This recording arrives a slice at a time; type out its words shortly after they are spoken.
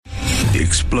the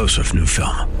explosive new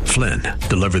film, Flynn,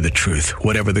 deliver the truth,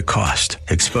 whatever the cost,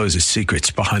 exposes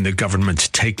secrets behind the government's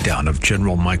takedown of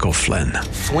General Michael Flynn.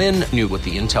 Flynn knew what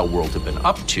the intel world had been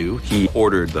up to. He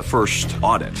ordered the first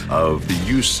audit of the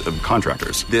use of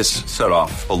contractors. This set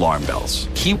off alarm bells.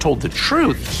 He told the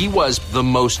truth. He was the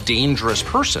most dangerous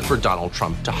person for Donald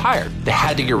Trump to hire. They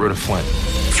had to get rid of Flynn.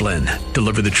 Flynn,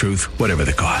 deliver the truth, whatever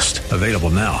the cost. Available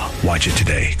now. Watch it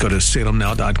today. Go to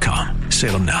salemnow.com.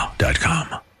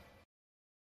 salemnow.com.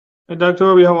 Hey, Dr.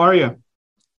 Obi, how are you?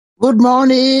 Good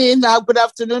morning. Good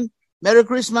afternoon. Merry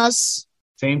Christmas.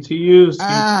 Same to you.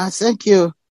 Thank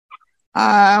you.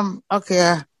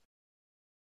 Okay.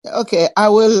 I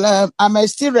will. I may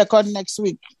still record next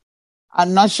week.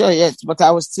 I'm not sure yet, but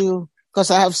I will still,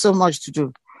 because I have so much to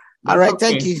do. All right. Okay.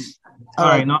 Thank you. All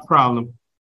right. No problem.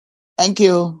 Thank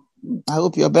you. I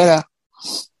hope you're better.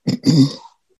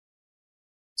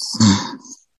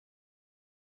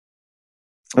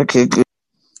 Okay, good.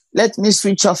 Let me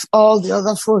switch off all the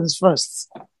other phones first.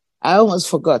 I almost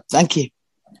forgot. Thank you.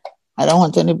 I don't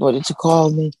want anybody to call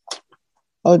me.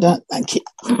 Hold on. Thank you.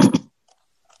 I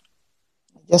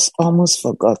just almost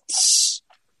forgot.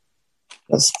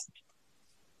 Just,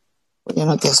 what you're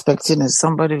not expecting is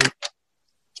somebody will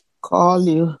call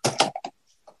you.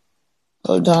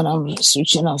 Hold on. I'm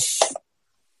switching off.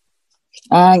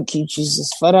 Thank you,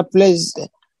 Jesus. Father, please,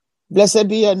 blessed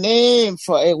be your name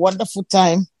for a wonderful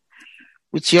time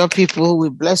with your people. We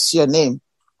bless your name.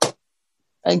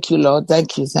 Thank you, Lord.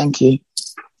 Thank you. Thank you.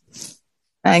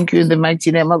 Thank you in the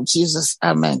mighty name of Jesus.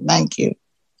 Amen. Thank you.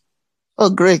 Oh,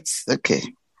 great. Okay.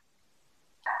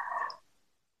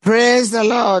 Praise the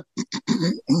Lord.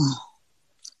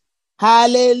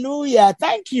 Hallelujah.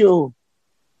 Thank you.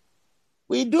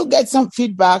 We do get some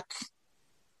feedback.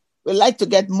 We like to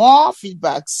get more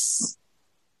feedbacks.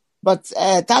 But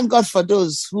thank God for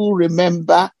those who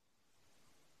remember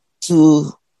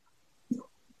to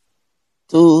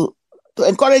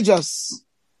encourage us.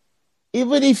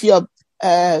 Even if your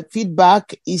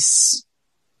feedback is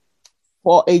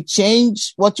for a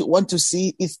change, what you want to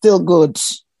see is still good.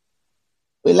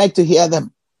 We like to hear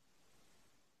them.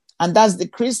 And that's the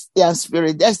Christian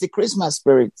spirit. That's the Christmas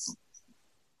spirit.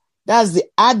 That's the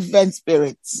Advent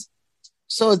spirit.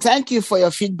 So thank you for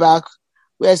your feedback.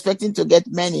 We're expecting to get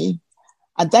many.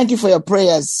 And thank you for your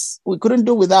prayers. We couldn't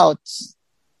do without.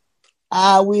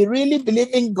 We really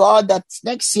believe in God that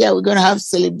next year we're going to have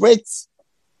celebrate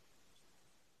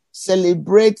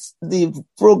the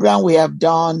program we have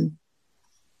done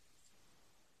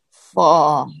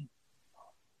for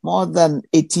more than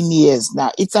 18 years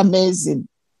now. It's amazing.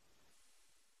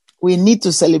 We need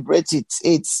to celebrate it.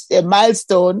 It's a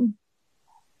milestone.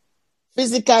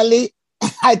 Physically,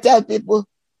 I tell people,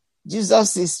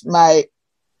 Jesus is my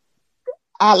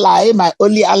ally, my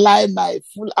only ally, my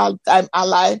full-time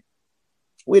ally.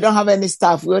 We don't have any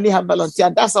staff. We only have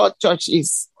volunteers. That's how church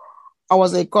is. I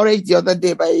was encouraged the other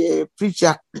day by a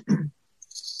preacher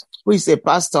who is a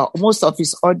pastor. Most of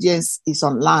his audience is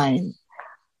online.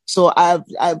 So I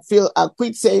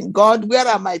quit saying, God, where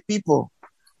are my people?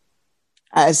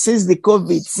 Since the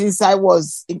COVID, since I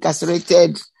was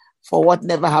incarcerated for what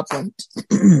never happened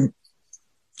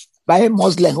by a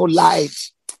Muslim who lied.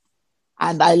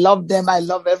 And I love them. I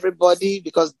love everybody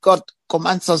because God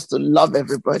commands us to love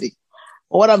everybody.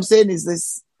 But what I'm saying is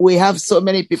this, we have so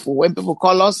many people. When people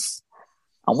call us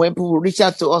and when people reach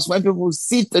out to us, when people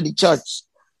sit to the church,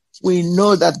 we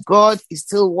know that God is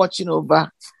still watching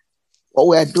over what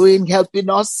we are doing, helping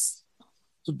us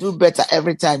to do better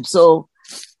every time. So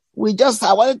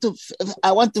I want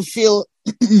to feel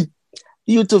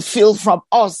you to feel from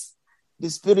us the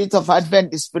spirit of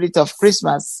Advent, the spirit of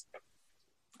Christmas.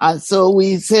 And so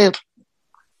we say,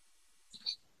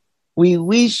 we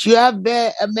wish you a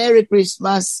Merry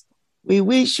Christmas. We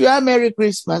wish you a Merry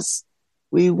Christmas.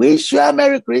 We wish you a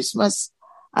Merry Christmas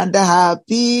and a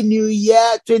Happy New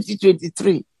Year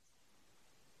 2023.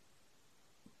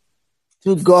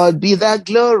 To God be the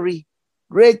glory.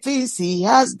 Great things he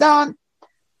has done.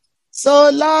 So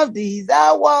loved is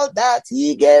the world that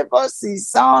he gave us his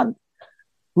son,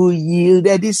 who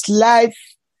yielded his life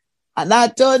an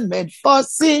atonement for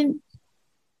sin,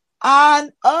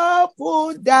 and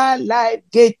opened the life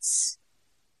gates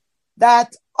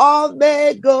that all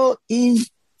may go in.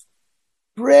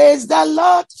 Praise the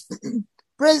Lord.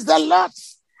 Praise the Lord.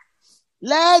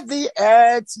 Let the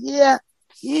earth hear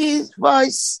his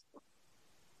voice.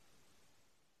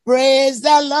 Praise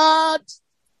the Lord.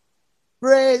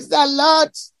 Praise the Lord.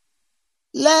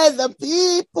 Let the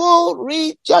people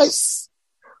rejoice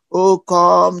who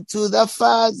come to the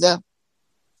Father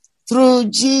through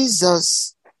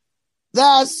Jesus,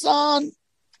 the Son.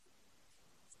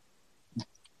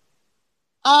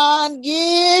 and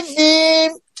give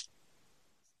him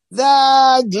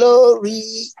the glory.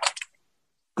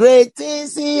 Great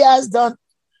things he has done.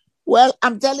 Well,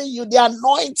 I'm telling you, the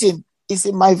anointing is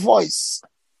in my voice.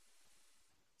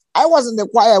 I was in the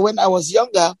choir when I was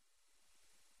younger,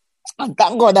 and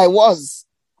thank God I was.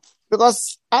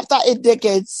 Because after 8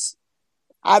 decades,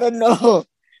 I don't know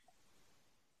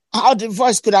how the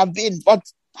voice could have been. But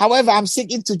however, I'm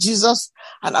singing to Jesus,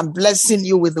 and I'm blessing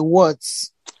you with the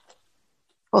words.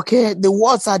 Okay, the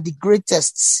words are the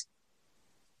greatest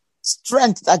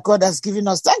strength that God has given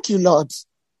us. Thank you, Lord.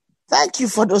 Thank you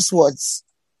for those words,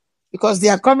 because they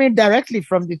are coming directly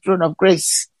from the throne of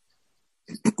grace.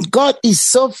 God is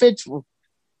so faithful.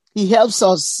 He helps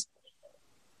us.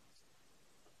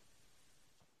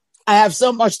 I have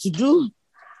so much to do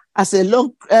as a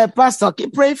long pastor.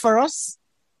 Keep praying for us.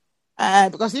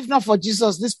 Because if not for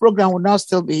Jesus, this program will now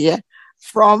still be here.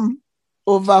 From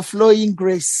Overflowing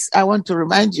Grace. I want to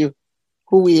remind you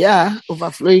who we are,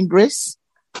 Overflowing Grace.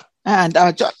 And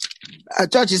our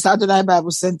church is Adonai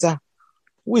Bible Center.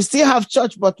 We still have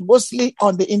church, but mostly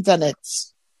on the internet.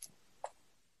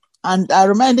 And I'm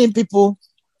reminding people,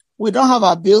 we don't have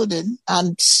a building,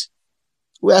 and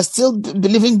we are still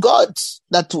believing God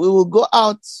that we will go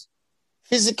out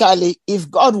physically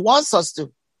if God wants us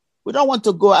to. We don't want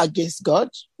to go against God.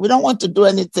 We don't want to do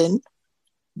anything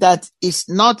that is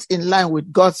not in line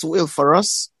with God's will for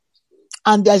us.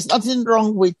 And there's nothing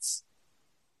wrong with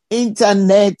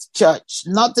internet church.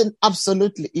 Nothing,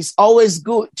 absolutely. It's always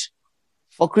good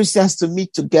for Christians to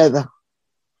meet together.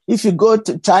 If you go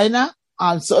to China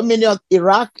and so many of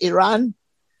Iraq, Iran,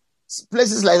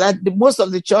 places like that, most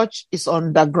of the church is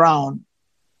underground.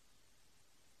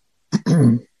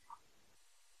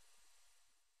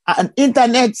 And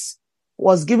internet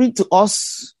was given to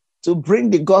us to bring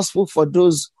the gospel for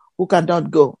those who cannot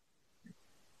go.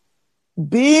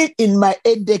 Being in my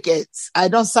 8 decades, I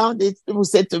don't sound it. People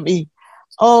say to me,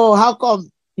 oh, how come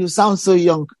you sound so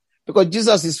young? Because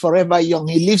Jesus is forever young.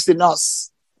 He lives in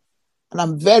us. And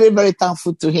I'm very, very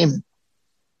thankful to him.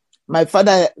 My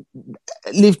father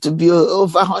lived to be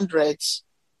over 100.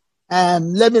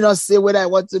 Let me not say whether I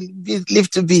want to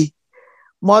live to be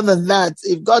more than that.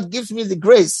 If God gives me the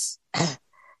grace,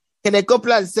 Kenneth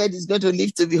Copeland said he's going to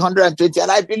live to be 120,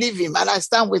 and I believe him, and I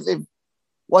stand with him.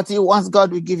 What he wants,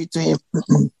 God will give it to him.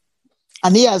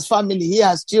 And he has family, he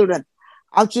has children.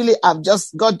 Actually,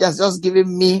 God has just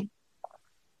given me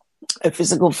a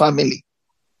physical family.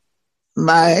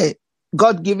 My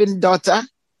God-given daughter,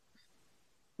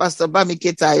 Pastor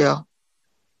Bamike Tayo,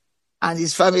 and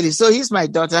his family. So he's my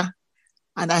daughter,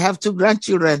 and I have 2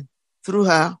 grandchildren through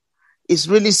her. It's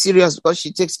really serious because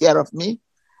she takes care of me.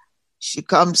 She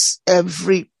comes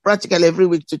practically every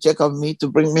week to check on me, to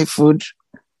bring me food.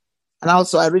 And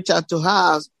also I reach out to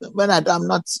her. When I'm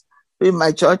not in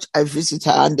my church, I visit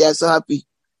her, and they are so happy.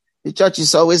 The church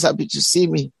is always happy to see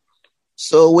me.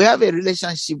 So we have a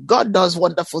relationship. God does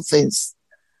wonderful things.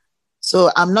 So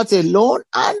I'm not alone,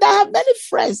 and I have many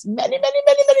friends, many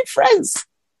friends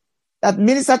that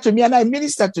minister to me, and I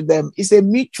minister to them. It's a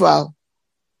mutual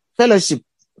fellowship.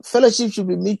 Fellowship should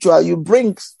be mutual. You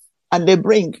bring, and they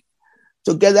bring.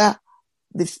 Together,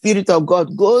 the Spirit of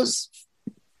God goes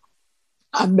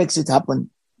and makes it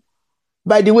happen.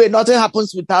 By the way, nothing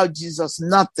happens without Jesus.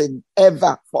 Nothing,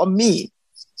 ever, for me.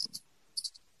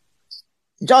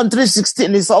 John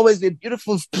 3:16 is always a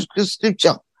beautiful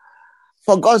scripture.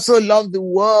 For God so loved the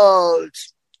world,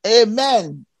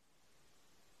 amen,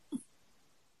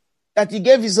 that he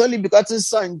gave his only begotten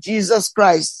Son, Jesus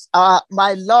Christ,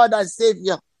 my Lord and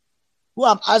Savior, who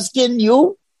I'm asking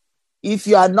you, if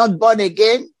you are not born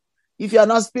again, if you are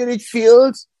not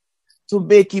spirit-filled, to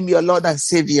make him your Lord and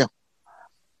Savior.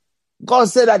 God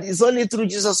said that it's only through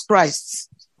Jesus Christ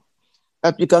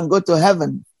that you can go to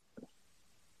heaven.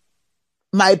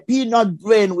 My peanut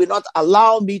brain will not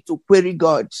allow me to query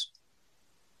God.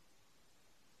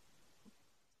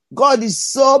 God is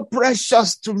so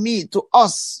precious to me, to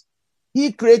us.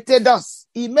 He created us.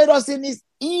 He made us in his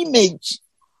image.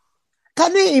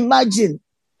 Can you imagine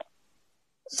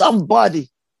somebody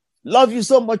love you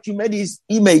so much you made his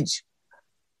image?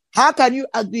 How can you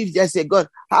argue if there's a God?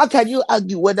 How can you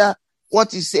argue whether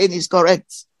what he's saying is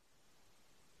correct?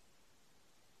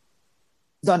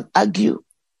 Don't argue.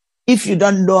 If you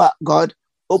don't know God,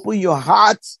 open your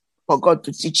heart for God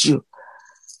to teach you.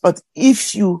 But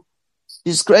if you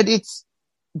discredit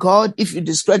God, if you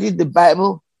discredit the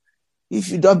Bible, if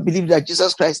you don't believe that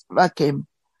Jesus Christ ever came,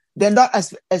 then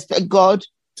don't expect God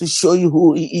to show you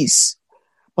who he is.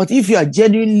 But if you are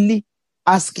genuinely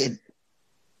asking,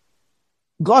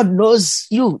 God knows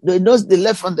you. He knows the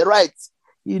left from the right.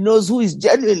 He knows who is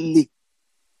genuinely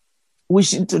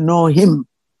wishing to know him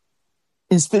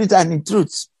in spirit and in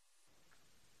truth.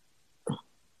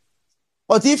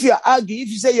 But if you argue, if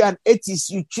you say you're an atheist,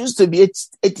 you choose to be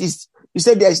atheist, you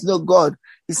say there is no God,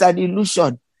 it's an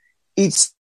illusion.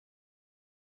 It's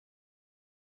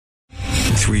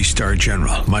 3-star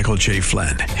General Michael J.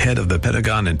 Flynn, head of the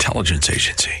Pentagon Intelligence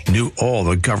Agency, knew all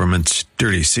the government's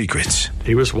dirty secrets.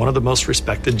 He was one of the most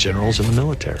respected generals in the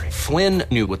military. Flynn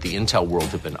knew what the intel world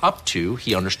had been up to.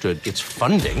 He understood its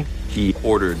funding. He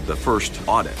ordered the first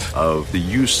audit of the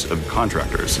use of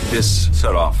contractors. This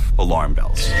set off alarm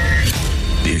bells.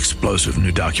 The explosive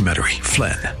new documentary,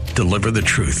 Flynn, Deliver the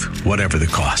Truth, Whatever the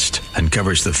Cost,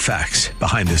 uncovers the facts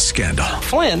behind this scandal.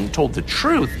 Flynn told the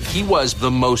truth. He was the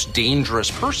most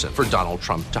dangerous person for Donald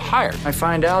Trump to hire. I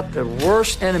find out the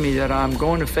worst enemy that I'm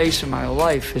going to face in my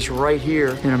life is right here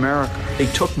in America. They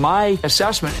took my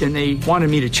assessment and they wanted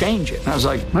me to change it. And I was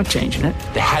like, I'm not changing it.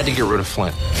 They had to get rid of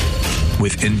Flynn.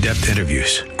 With in-depth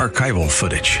interviews, archival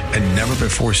footage, and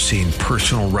never-before-seen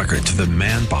personal records of the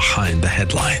man behind the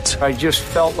headlines. I just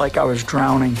felt like I was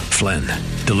drowning. Flynn,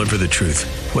 Deliver the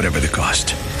Truth, Whatever the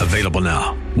Cost. Available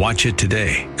now. Watch it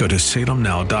today. Go to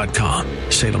salemnow.com.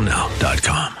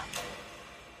 salemnow.com.